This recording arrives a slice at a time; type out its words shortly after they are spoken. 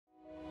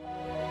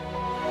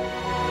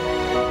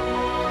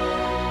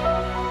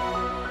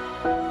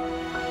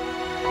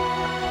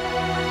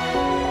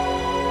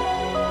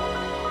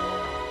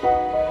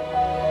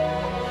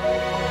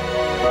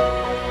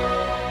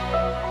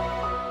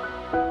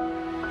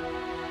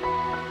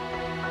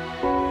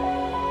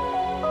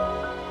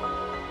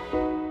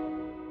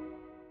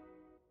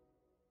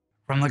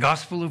From the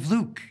Gospel of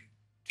Luke,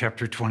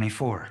 chapter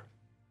 24.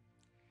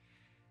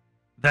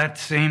 That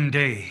same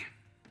day,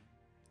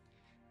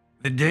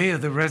 the day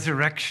of the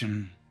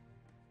resurrection,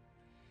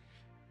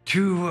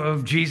 two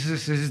of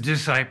Jesus'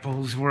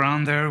 disciples were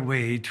on their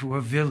way to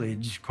a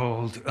village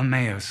called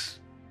Emmaus.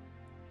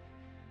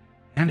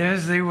 And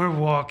as they were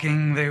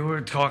walking, they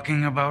were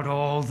talking about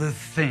all the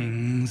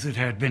things that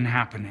had been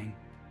happening.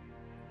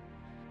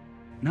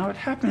 Now it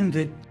happened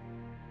that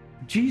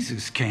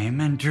Jesus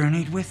came and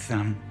journeyed with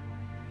them.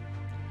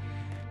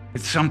 But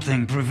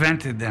something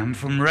prevented them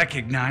from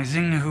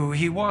recognizing who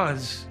he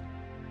was.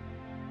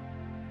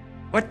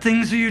 "What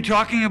things are you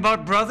talking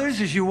about,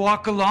 brothers, as you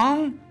walk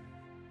along?"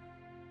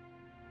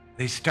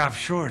 They stopped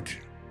short,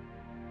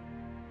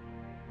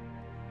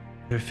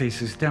 their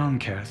faces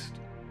downcast.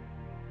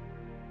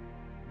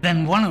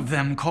 Then one of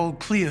them, called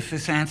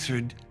Cleophas,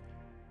 answered,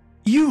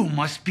 "You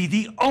must be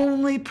the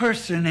only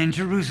person in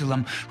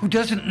Jerusalem who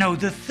doesn't know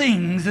the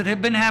things that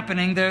have been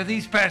happening there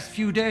these past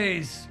few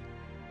days."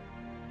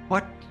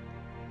 "What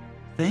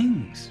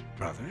things,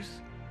 brothers?"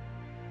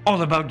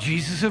 "All about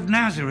Jesus of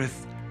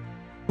Nazareth,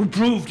 who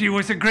proved he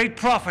was a great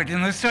prophet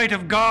in the sight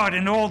of God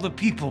and all the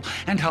people,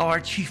 and how our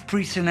chief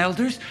priests and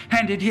elders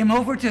handed him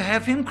over to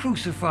have him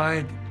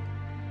crucified.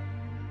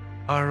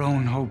 Our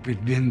own hope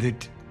had been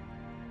that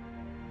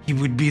he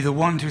would be the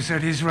one to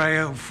set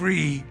Israel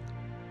free.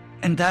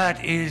 And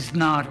that is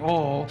not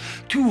all.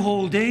 2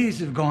 whole days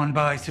have gone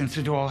by since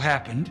it all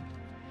happened,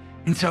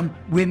 and some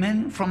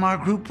women from our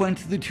group went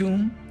to the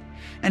tomb,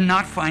 and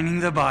not finding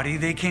the body,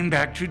 they came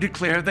back to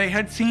declare they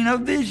had seen a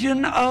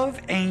vision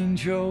of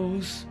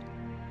angels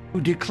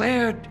who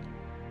declared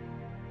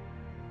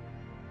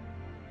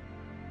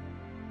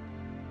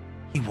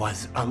he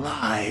was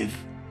alive."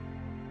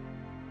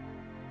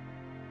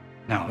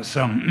 Now,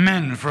 some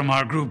men from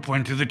our group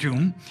went to the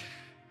tomb,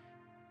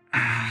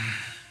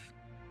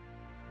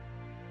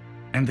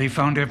 and they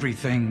found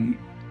everything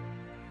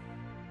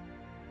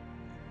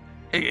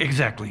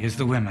exactly as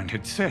the women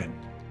had said.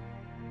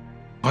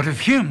 But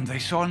of him they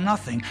saw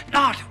nothing,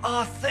 not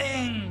a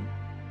thing.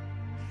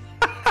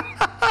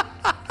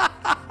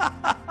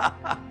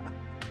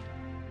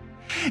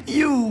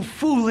 You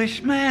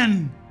foolish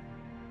men,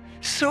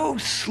 so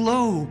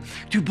slow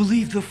to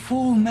believe the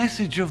full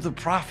message of the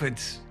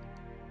prophets.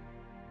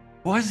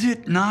 Was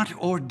it not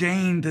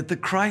ordained that the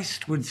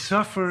Christ would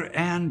suffer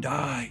and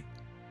die,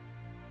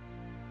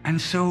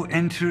 and so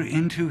enter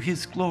into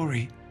his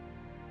glory?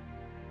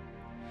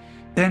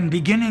 Then,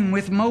 beginning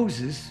with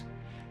Moses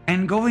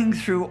and going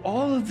through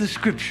all of the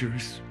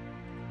scriptures,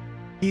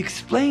 he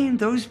explained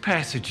those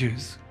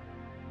passages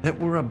that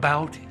were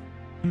about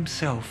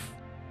himself.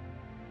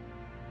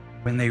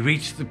 When they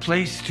reached the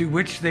place to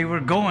which they were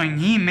going,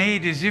 he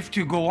made as if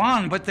to go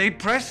on, but they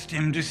pressed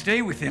him to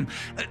stay with him.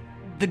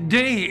 "The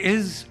day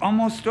is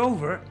almost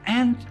over,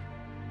 and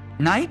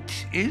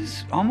night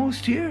is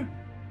almost here."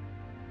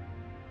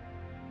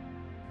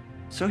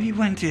 So he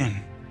went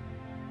in,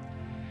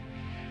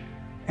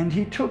 and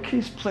he took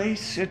his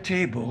place at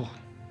table.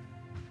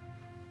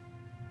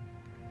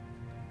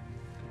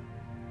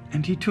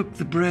 And he took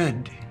the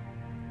bread,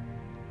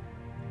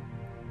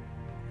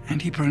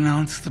 and he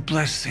pronounced the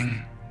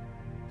blessing.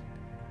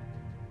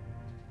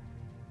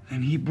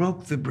 And he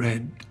broke the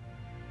bread,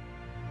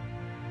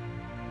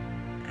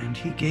 and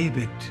he gave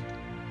it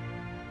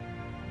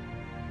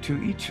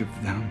to each of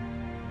them.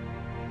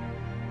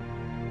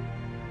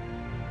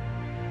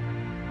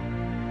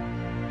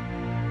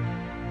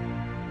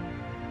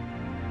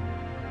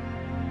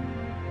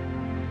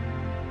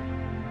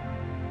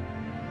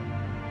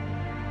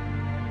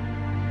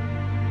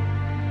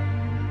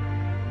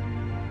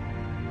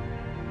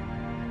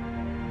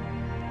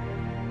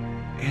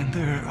 And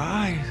their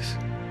eyes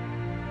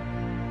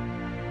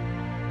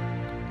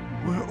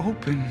were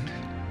opened,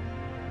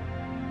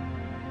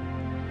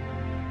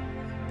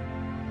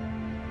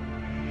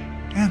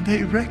 and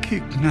they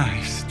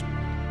recognized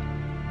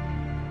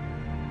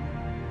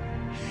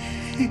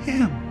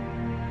him.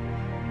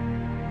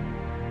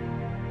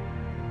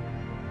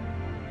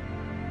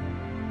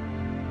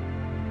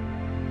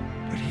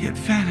 But he had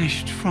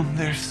vanished from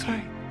their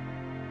sight.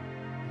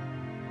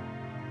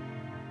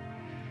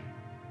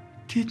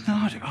 Did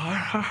not our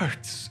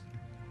hearts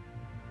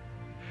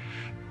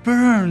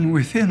burn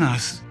within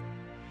us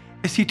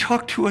as he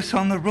talked to us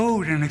on the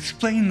road and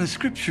explained the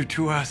scripture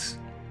to us?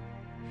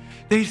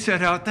 They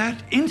set out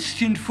that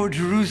instant for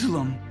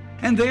Jerusalem,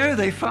 and there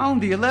they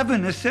found the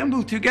 11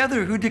 assembled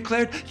together, who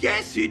declared,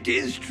 "Yes, it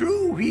is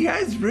true, he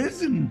has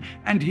risen,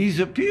 and he's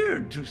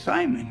appeared to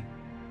Simon."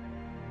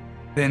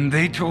 Then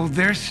they told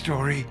their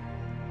story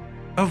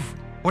of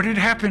what had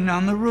happened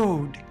on the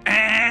road,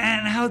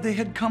 and how they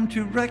had come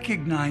to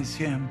recognize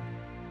him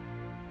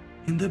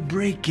in the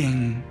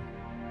breaking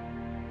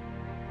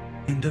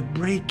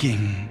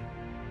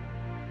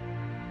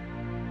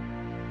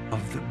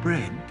of the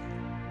bread.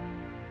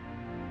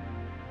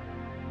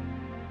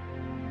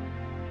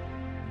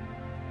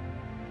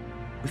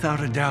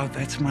 Without a doubt,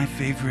 that's my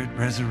favorite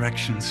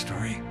resurrection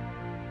story.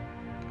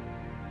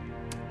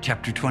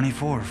 Chapter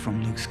 24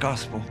 from Luke's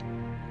Gospel.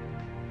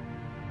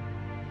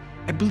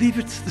 I believe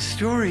it's the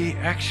story,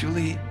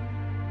 actually,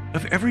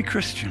 of every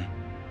Christian.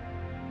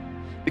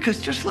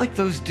 Because just like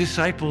those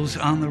disciples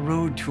on the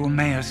road to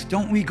Emmaus,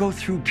 don't we go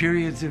through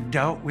periods of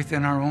doubt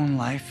within our own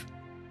life?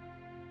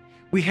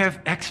 We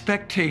have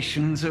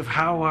expectations of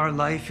how our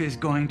life is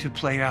going to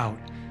play out.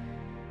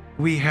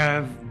 We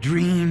have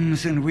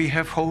dreams and we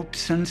have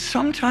hopes, and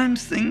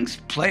sometimes things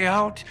play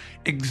out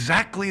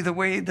exactly the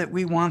way that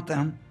we want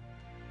them.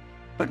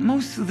 But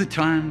most of the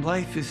time,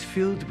 life is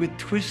filled with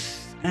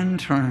twists and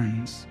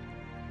turns.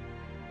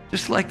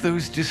 Just like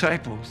those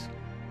disciples.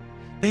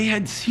 They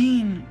had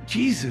seen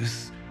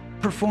Jesus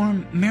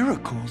perform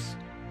miracles.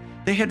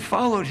 They had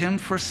followed him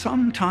for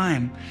some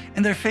time,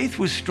 and their faith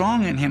was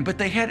strong in him, but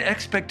they had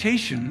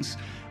expectations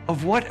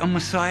of what a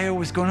Messiah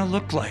was going to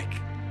look like.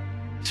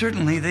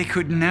 Certainly, they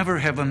could never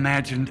have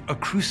imagined a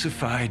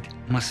crucified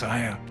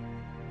Messiah.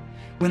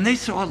 When they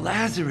saw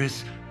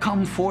Lazarus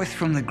come forth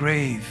from the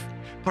grave,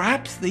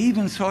 perhaps they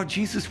even saw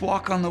Jesus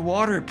walk on the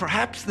water.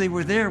 Perhaps they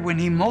were there when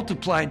he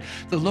multiplied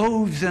the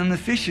loaves and the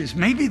fishes.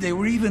 Maybe they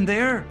were even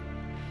there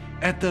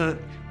at the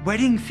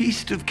wedding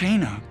feast of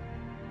Cana.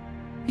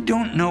 We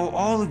don't know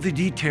all of the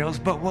details,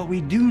 but what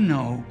we do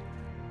know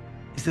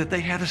is that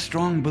they had a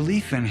strong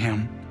belief in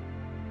him.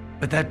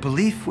 But that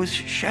belief was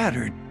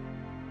shattered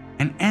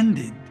and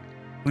ended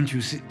when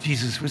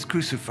Jesus was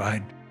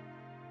crucified.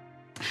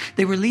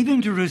 They were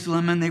leaving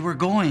Jerusalem and they were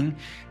going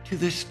to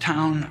this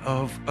town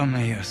of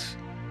Emmaus.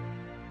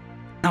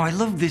 Now, I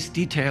love this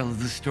detail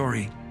of the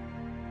story,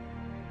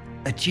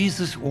 that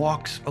Jesus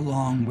walks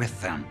along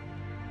with them.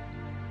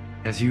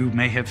 As you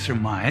may have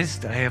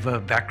surmised, I have a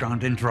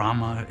background in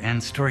drama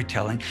and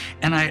storytelling,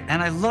 and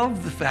I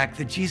love the fact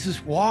that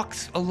Jesus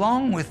walks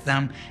along with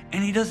them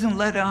and he doesn't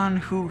let on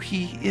who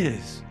he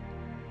is.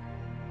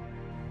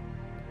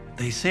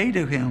 They say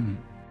to him,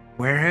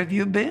 "Where have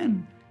you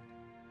been?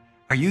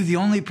 Are you the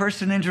only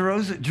person in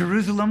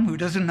Jerusalem who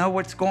doesn't know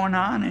what's going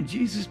on?" And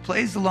Jesus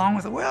plays along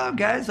with, "Well,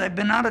 guys, I've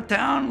been out of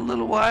town a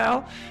little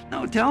while.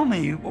 No, tell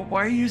me,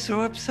 why are you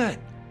so upset?"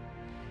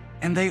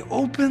 And they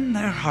open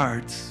their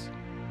hearts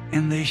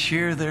and they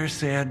share their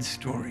sad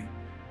story,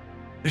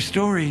 their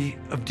story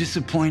of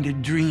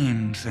disappointed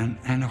dreams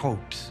and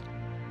hopes.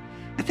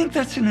 I think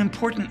that's an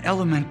important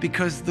element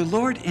because the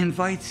Lord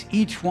invites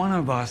each one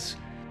of us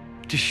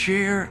to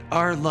share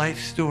our life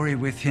story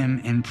with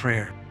him in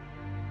prayer.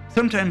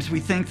 Sometimes we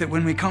think that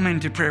when we come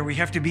into prayer, we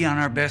have to be on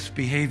our best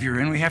behavior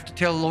and we have to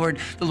tell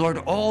the Lord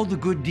all the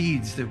good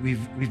deeds that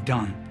we've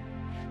done.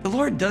 The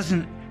Lord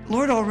doesn't. The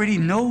Lord already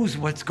knows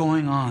what's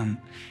going on.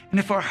 And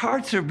if our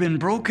hearts have been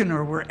broken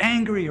or we're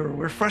angry or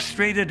we're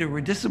frustrated or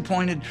we're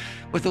disappointed,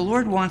 what the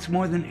Lord wants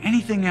more than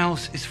anything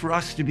else is for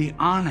us to be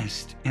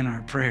honest in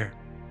our prayer.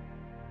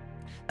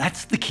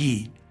 That's the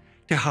key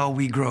to how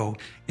we grow,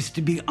 is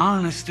to be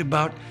honest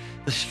about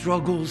the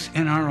struggles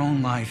in our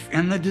own life.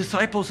 And the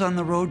disciples on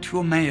the road to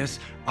Emmaus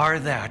are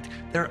that.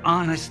 They're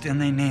honest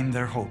and they name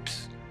their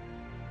hopes.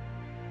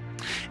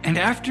 And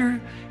after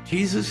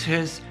Jesus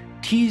has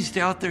teased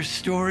out their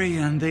story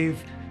and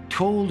they've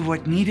told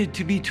what needed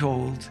to be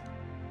told,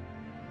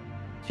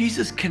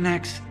 Jesus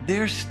connects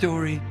their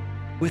story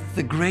with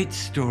the great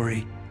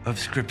story of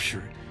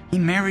Scripture. He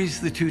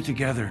marries the two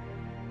together.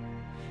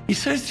 He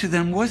says to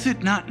them, "Was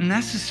it not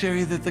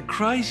necessary that the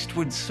Christ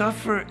would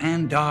suffer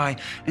and die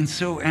and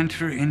so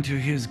enter into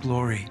his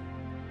glory?"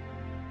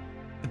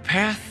 The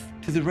path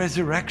to the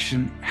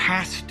resurrection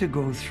has to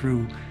go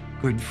through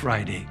Good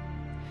Friday.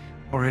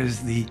 Or as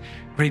the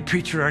great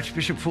preacher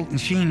Archbishop Fulton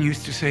Sheen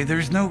used to say,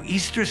 there's no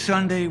Easter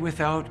Sunday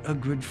without a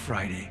Good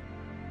Friday.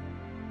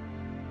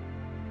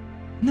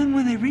 And then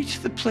when they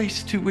reached the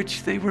place to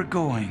which they were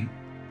going,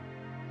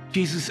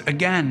 Jesus,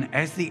 again,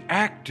 as the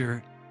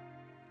actor,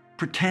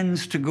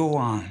 pretends to go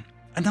on.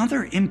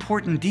 Another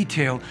important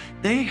detail,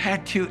 they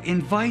had to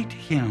invite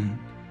him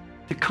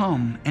to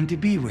come and to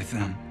be with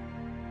them.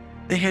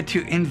 They had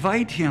to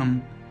invite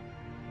him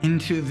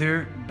into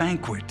their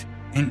banquet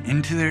and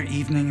into their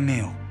evening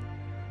meal.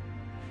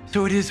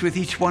 So it is with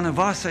each one of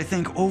us, I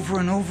think, over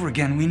and over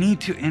again. We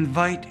need to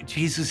invite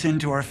Jesus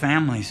into our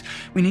families.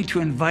 We need to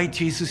invite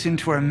Jesus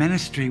into our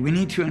ministry. We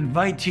need to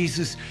invite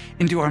Jesus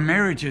into our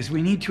marriages.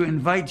 We need to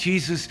invite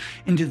Jesus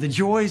into the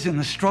joys and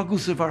the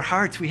struggles of our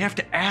hearts. We have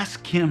to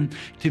ask him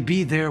to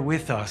be there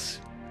with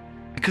us,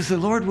 because the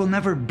Lord will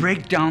never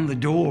break down the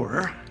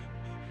door.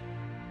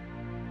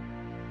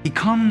 He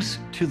comes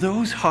to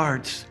those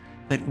hearts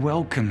that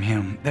welcome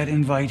him, that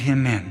invite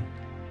him in.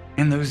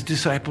 And those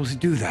disciples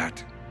do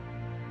that.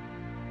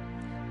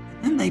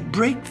 Then they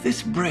break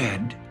this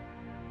bread.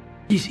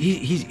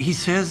 He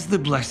says the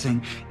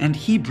blessing, and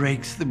he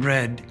breaks the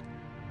bread.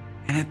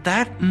 And at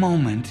that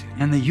moment,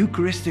 and the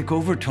Eucharistic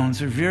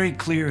overtones are very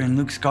clear in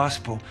Luke's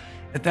gospel,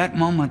 at that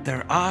moment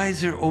their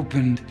eyes are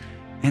opened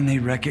and they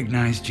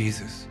recognize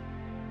Jesus.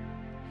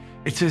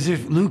 It's as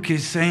if Luke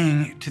is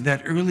saying to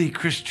that early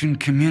Christian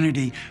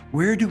community,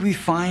 where do we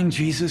find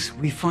Jesus?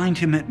 We find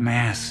him at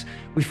Mass.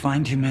 We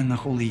find him in the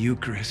Holy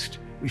Eucharist.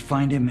 We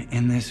find him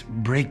in this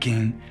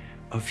breaking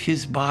of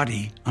his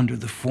body under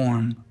the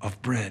form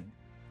of bread.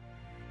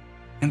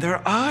 and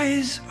their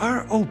eyes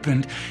are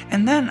opened.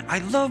 And then I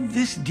love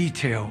this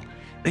detail.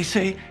 They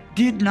say,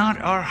 "Did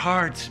not our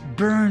hearts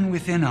burn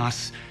within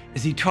us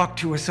as he talked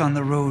to us on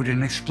the road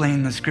and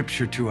explained the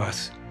scripture to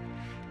us?"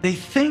 They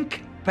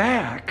think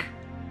back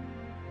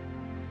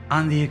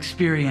on the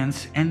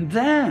experience, and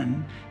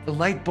then the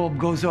light bulb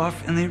goes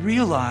off and they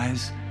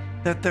realize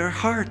that their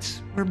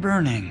hearts were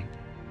burning.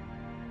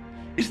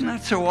 Isn't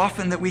that so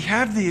often that we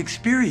have the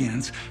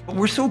experience, but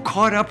we're so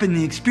caught up in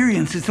the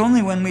experience, it's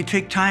only when we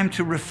take time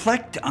to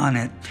reflect on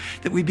it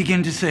that we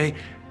begin to say,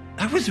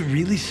 that was a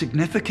really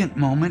significant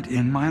moment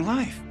in my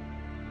life.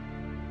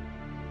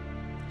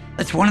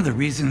 That's one of the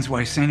reasons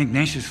why St.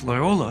 Ignatius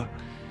Loyola,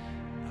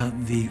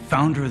 the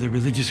founder of the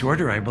religious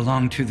order I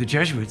belong to, the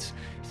Jesuits,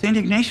 St.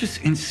 Ignatius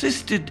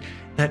insisted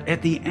that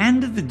at the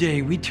end of the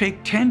day, we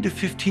take 10 to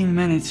 15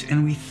 minutes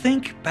and we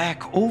think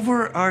back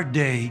over our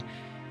day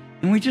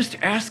and we just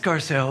ask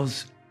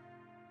ourselves,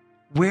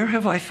 where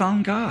have I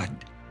found God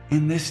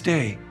in this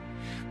day?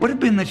 What have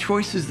been the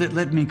choices that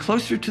led me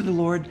closer to the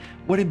Lord?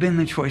 What have been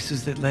the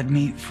choices that led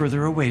me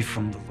further away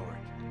from the Lord?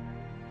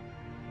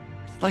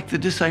 It's like the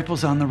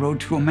disciples on the road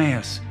to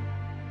Emmaus.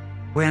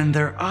 When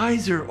their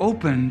eyes are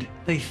opened,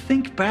 they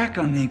think back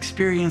on the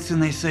experience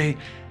and they say,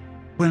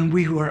 when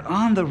we were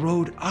on the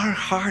road, our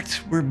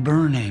hearts were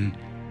burning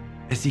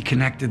as he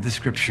connected the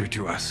scripture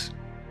to us.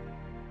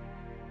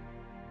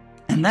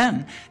 And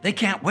then they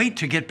can't wait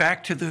to get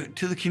back to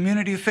the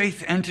community of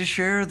faith and to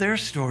share their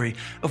story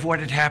of what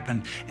had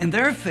happened. And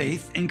their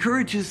faith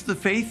encourages the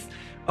faith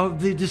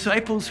of the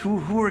disciples who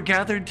were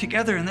gathered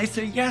together. And they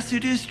say, yes,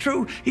 it is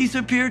true. He's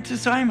appeared to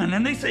Simon.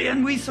 And they say,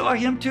 and we saw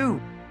him too.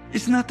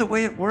 Isn't that the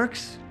way it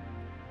works?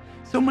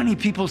 So many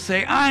people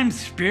say, I'm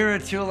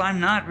spiritual, I'm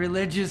not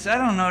religious, I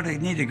don't know, they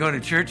need to go to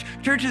church.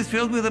 Church is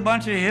filled with a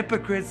bunch of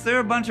hypocrites, they're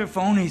a bunch of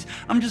phonies.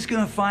 I'm just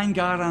going to find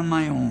God on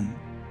my own.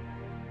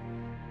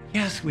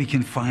 Yes, we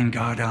can find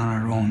God on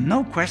our own,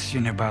 no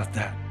question about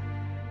that.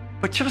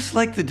 But just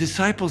like the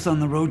disciples on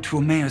the road to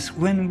Emmaus,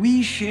 when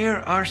we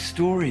share our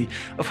story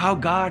of how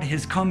God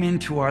has come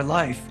into our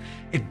life,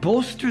 it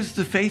bolsters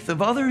the faith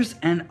of others,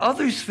 and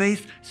others'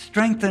 faith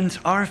strengthens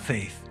our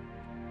faith.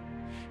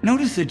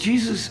 Notice that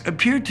Jesus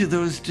appeared to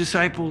those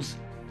disciples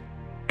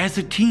as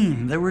a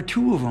team. There were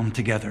two of them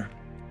together.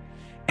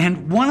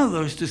 And one of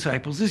those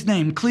disciples is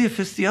named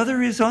Cleophas, the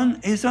other is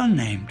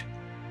unnamed.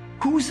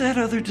 Who's that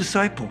other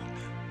disciple?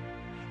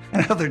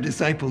 That other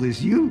disciple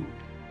is you.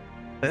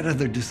 That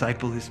other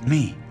disciple is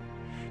me.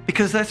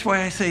 Because that's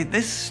why I say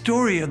this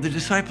story of the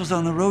disciples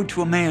on the road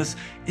to Emmaus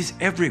is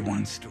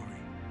everyone's story.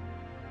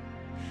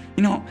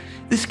 You know,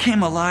 this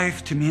came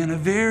alive to me in a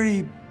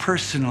very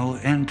personal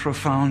and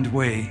profound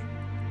way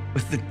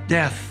with the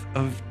death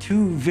of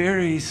two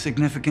very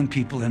significant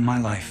people in my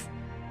life,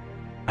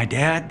 my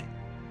dad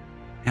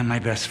and my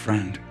best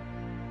friend.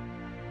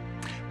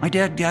 My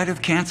dad died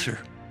of cancer.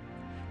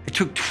 It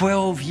took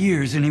 12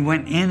 years and he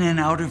went in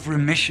and out of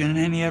remission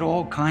and he had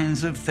all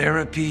kinds of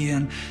therapy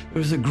and there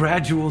was a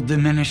gradual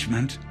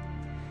diminishment.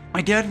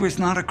 My dad was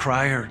not a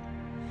crier,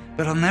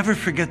 but I'll never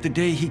forget the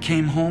day he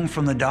came home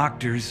from the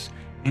doctors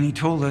and he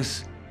told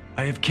us,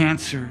 I have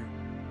cancer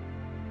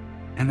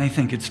and they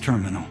think it's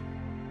terminal.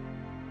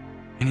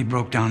 And he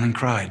broke down and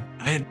cried.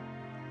 I had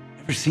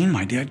never seen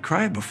my dad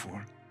cry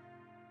before.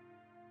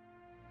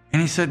 And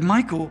he said,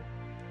 Michael,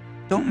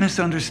 don't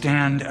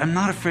misunderstand. I'm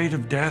not afraid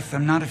of death.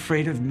 I'm not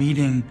afraid of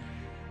meeting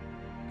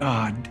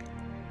God.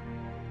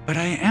 But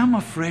I am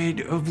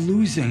afraid of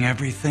losing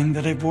everything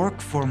that I've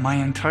worked for my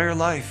entire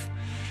life.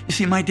 You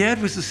see, my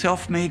dad was a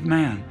self-made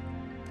man.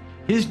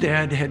 His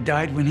dad had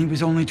died when he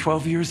was only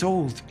 12 years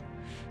old.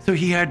 So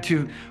he had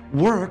to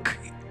work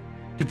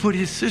to put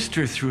his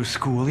sister through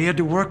school. He had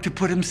to work to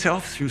put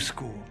himself through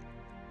school.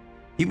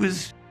 He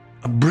was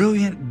a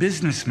brilliant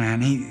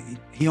businessman.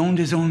 He owned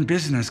his own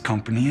business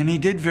company and he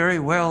did very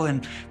well.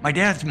 And my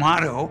dad's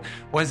motto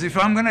was, if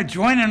I'm going to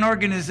join an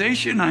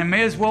organization, I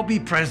may as well be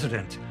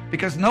president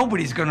because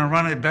nobody's going to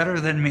run it better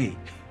than me.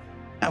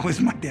 That was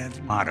my dad's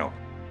motto.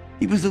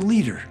 He was a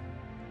leader.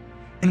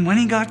 And when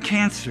he got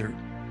cancer,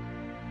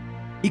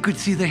 he could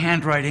see the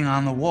handwriting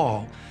on the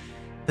wall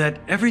that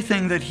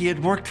everything that he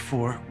had worked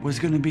for was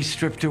going to be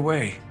stripped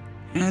away.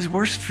 And his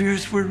worst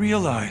fears were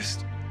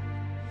realized.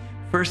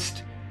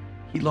 First,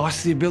 he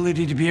lost the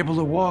ability to be able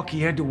to walk.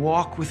 He had to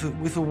walk with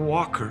a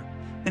walker.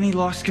 Then he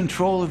lost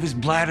control of his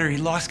bladder. He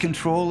lost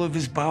control of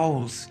his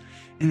bowels.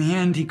 In the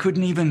end, he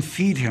couldn't even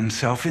feed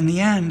himself. In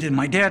the end, and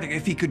my dad,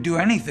 if he could do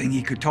anything,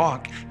 he could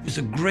talk. He was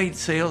a great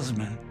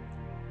salesman.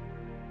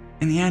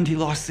 In the end, he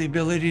lost the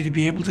ability to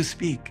be able to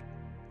speak.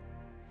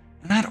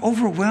 And that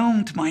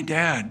overwhelmed my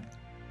dad.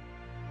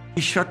 He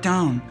shut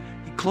down,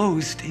 he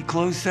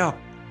closed up,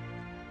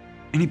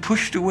 and he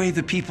pushed away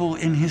the people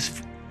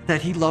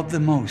that he loved the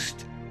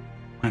most.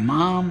 My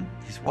mom,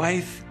 his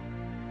wife,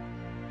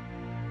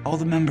 all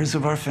the members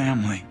of our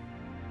family.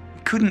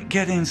 We couldn't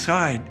get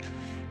inside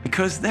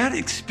because that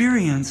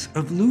experience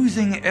of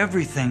losing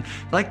everything,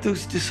 like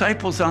those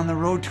disciples on the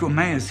road to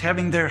Emmaus,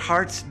 having their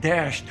hearts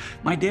dashed,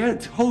 my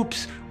dad's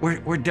hopes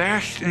were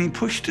dashed and he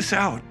pushed us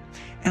out.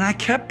 And I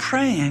kept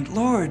praying,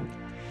 Lord,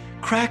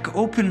 crack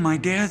open my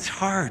dad's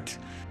heart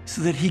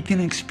so that he can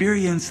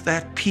experience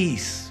that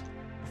peace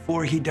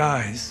before he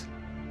dies.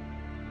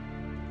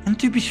 And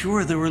to be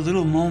sure, there were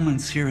little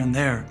moments here and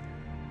there.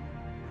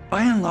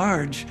 By and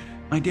large,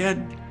 my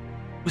dad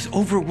was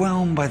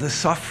overwhelmed by the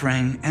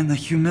suffering and the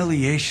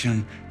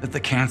humiliation that the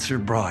cancer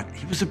brought.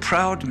 He was a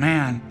proud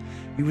man.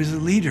 He was a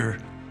leader.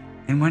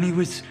 And when it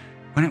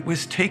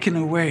was taken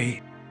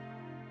away,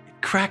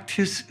 it cracked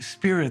his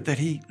spirit that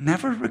he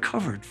never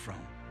recovered from.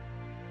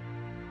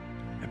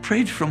 I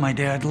prayed for my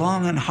dad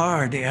long and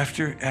hard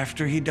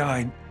after he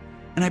died,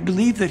 and I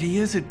believe that he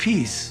is at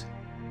peace,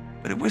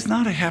 but it was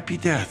not a happy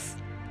death.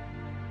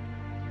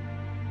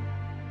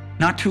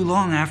 Not too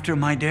long after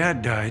my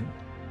dad died,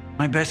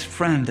 my best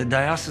friend, a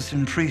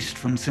diocesan priest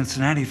from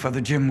Cincinnati,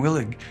 Father Jim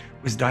Willig,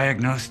 was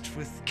diagnosed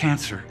with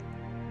cancer.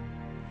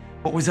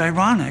 What was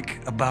ironic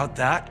about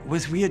that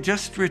was we had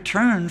just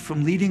returned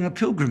from leading a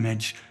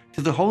pilgrimage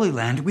to the Holy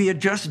Land. We had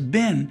just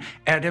been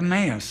at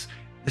Emmaus.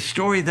 The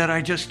story that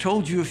I just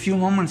told you a few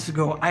moments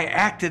ago, I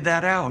acted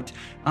that out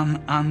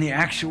on the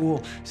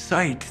actual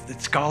site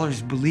that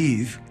scholars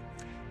believe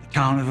the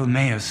town of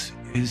Emmaus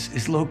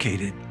is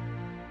located.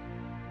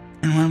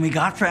 And when we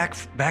got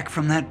back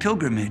from that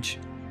pilgrimage,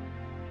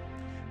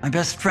 my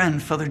best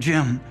friend, Father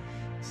Jim,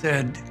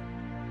 said,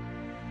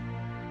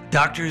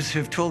 "Doctors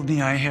have told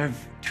me I have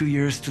 2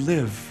 years to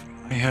live.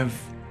 I have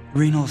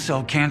renal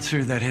cell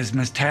cancer that has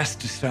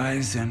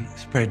metastasized and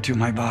spread to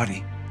my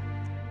body."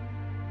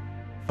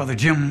 Father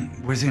Jim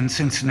was in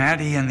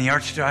Cincinnati, and the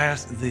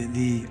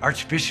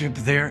archbishop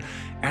there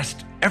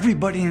asked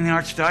everybody in the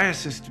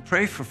archdiocese to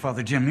pray for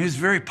Father Jim. He was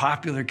very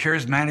popular,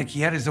 charismatic. He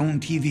had his own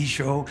TV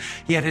show.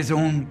 He had his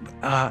own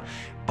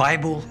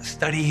Bible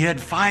study. He had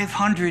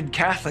 500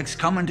 Catholics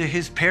coming to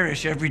his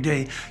parish every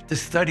day to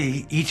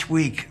study each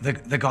week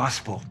the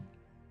gospel.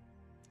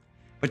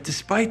 But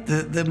despite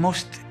the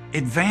most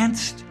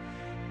advanced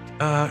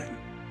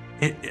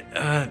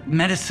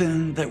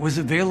medicine that was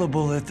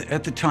available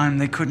at the time,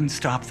 they couldn't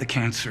stop the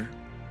cancer.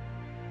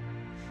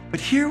 But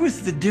here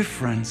was the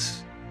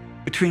difference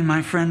between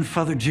my friend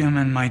Father Jim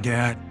and my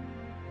dad.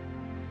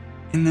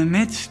 In the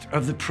midst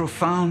of the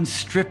profound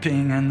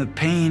stripping and the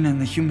pain and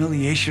the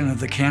humiliation of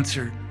the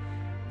cancer,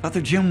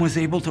 Father Jim was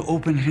able to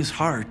open his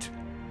heart.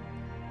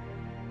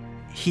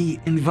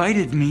 He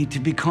invited me to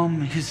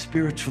become his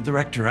spiritual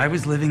director. I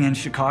was living in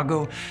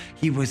Chicago,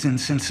 he was in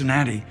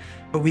Cincinnati,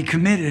 but we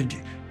committed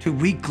to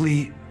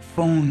weekly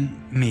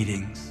phone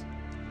meetings.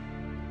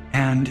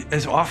 And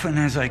as often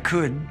as I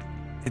could,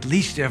 at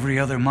least every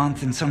other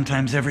month and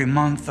sometimes every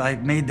month, I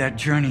made that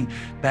journey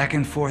back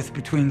and forth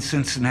between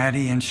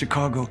Cincinnati and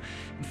Chicago.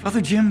 And Father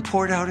Jim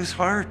poured out his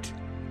heart.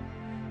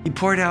 He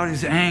poured out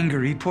his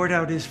anger. He poured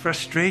out his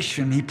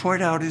frustration. He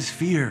poured out his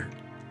fear.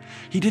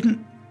 He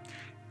didn't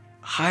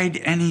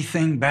hide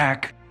anything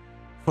back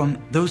from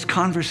those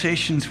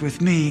conversations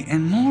with me.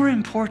 And more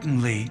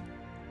importantly,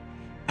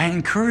 I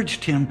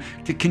encouraged him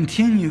to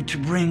continue to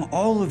bring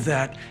all of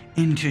that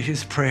into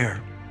his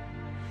prayer.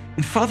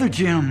 And Father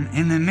Jim,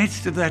 in the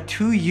midst of that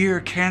 2-year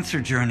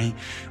cancer journey,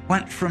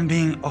 went from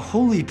being a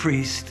holy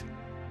priest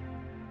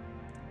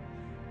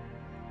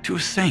to a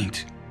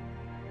saint,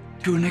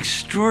 to an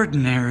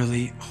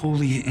extraordinarily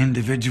holy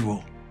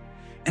individual.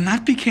 And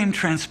that became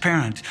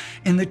transparent.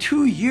 In the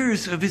 2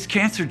 years of his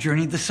cancer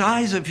journey, the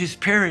size of his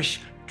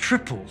parish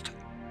tripled.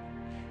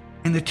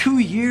 In the 2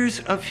 years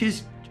of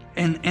his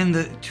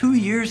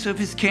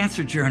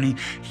cancer journey,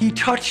 he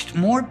touched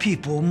more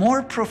people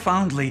more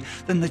profoundly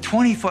than the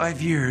 25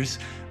 years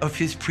of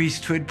his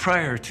priesthood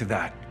prior to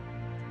that,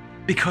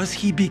 because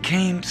he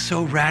became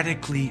so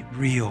radically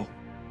real.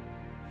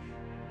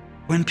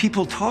 When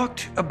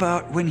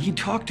he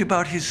talked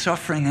about his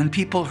suffering and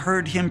people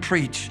heard him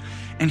preach,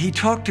 and he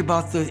talked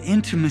about the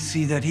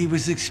intimacy that he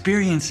was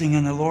experiencing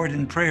in the Lord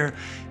in prayer,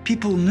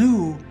 people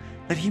knew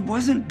that he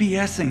wasn't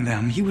BSing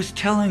them. He was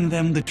telling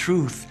them the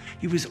truth.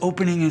 He was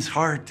opening his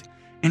heart,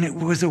 and it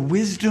was a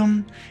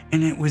wisdom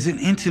and it was an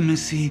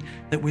intimacy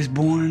that was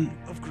born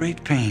of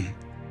great pain.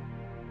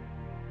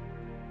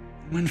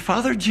 When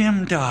Father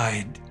Jim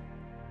died,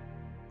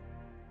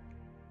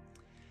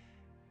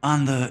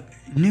 on the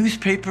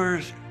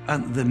newspapers,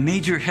 on the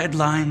major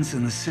headlines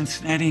in the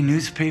Cincinnati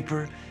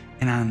newspaper,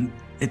 and on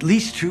at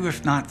least 2,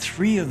 if not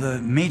 3 of the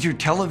major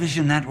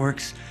television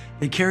networks,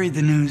 they carried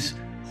the news,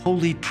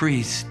 "Holy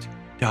priest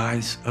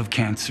dies of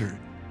cancer,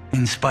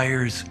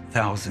 inspires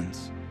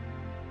thousands."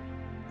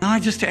 Now I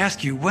just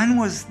ask you, when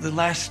was the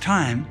last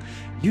time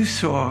you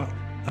saw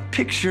a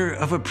picture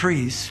of a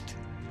priest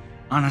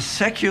on a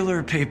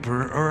secular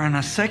paper or on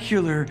a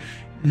secular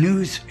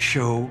news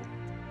show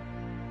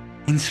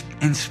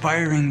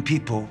inspiring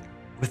people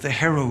with the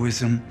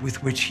heroism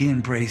with which he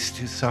embraced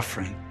his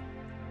suffering?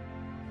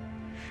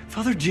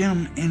 Father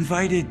Jim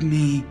invited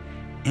me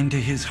into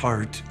his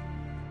heart.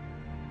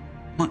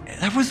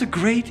 That was a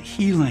great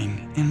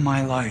healing in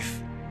my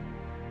life,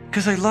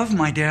 because I love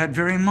my dad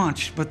very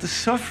much, but the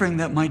suffering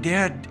that my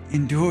dad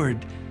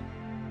endured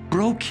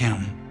broke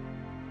him,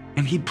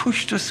 and he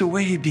pushed us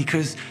away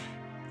because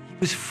he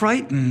was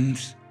frightened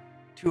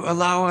to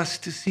allow us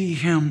to see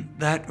him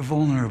that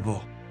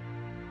vulnerable.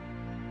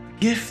 The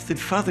gift that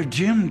Father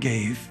Jim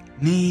gave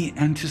me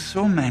and to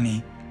so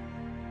many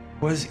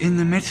was in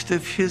the midst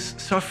of his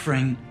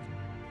suffering,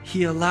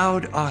 he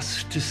allowed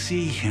us to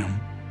see him.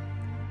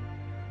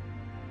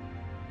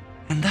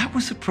 And that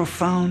was a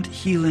profound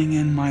healing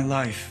in my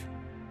life.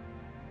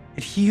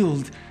 It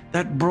healed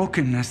that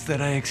brokenness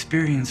that I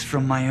experienced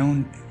from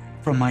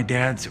my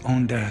dad's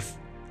own death.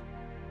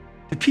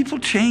 Do people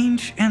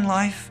change in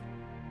life?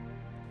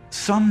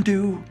 Some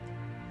do,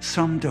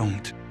 some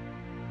don't.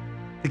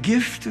 The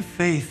gift of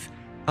faith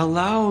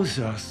allows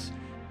us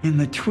in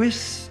the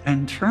twists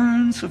and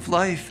turns of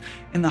life,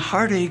 in the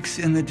heartaches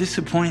and the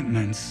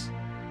disappointments,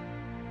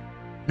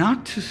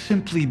 not to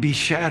simply be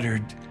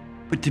shattered,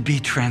 but to be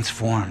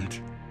transformed.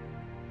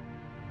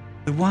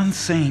 The one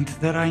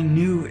saint that I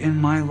knew in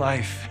my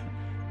life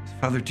was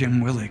Father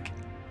Jim Willig,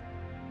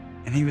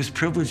 and he was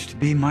privileged to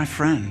be my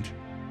friend.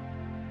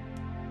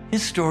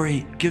 His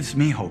story gives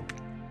me hope.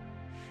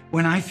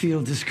 When I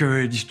feel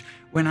discouraged,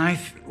 when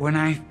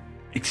I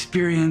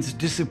experience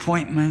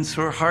disappointments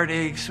or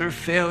heartaches or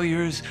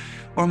failures,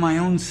 or my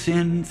own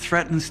sin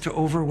threatens to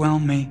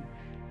overwhelm me,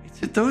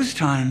 it's at those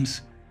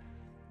times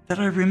that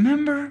I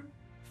remember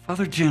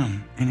Father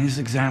Jim and his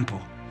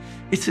example.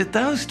 It's at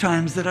those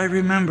times that I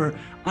remember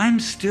I'm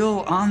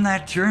still on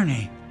that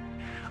journey.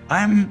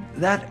 I'm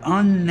that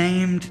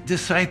unnamed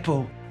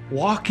disciple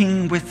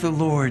walking with the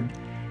Lord,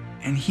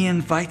 and he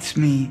invites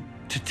me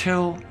to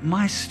tell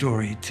my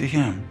story to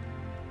him,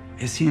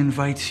 as he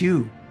invites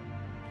you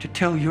to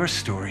tell your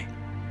story,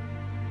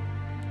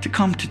 to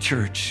come to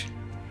church,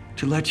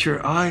 to let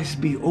your eyes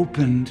be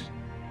opened,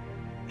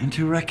 and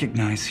to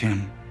recognize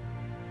him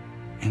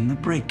in the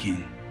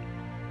breaking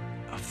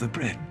of the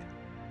bread.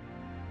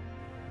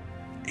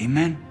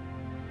 Amen.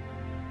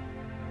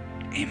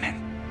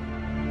 Amen.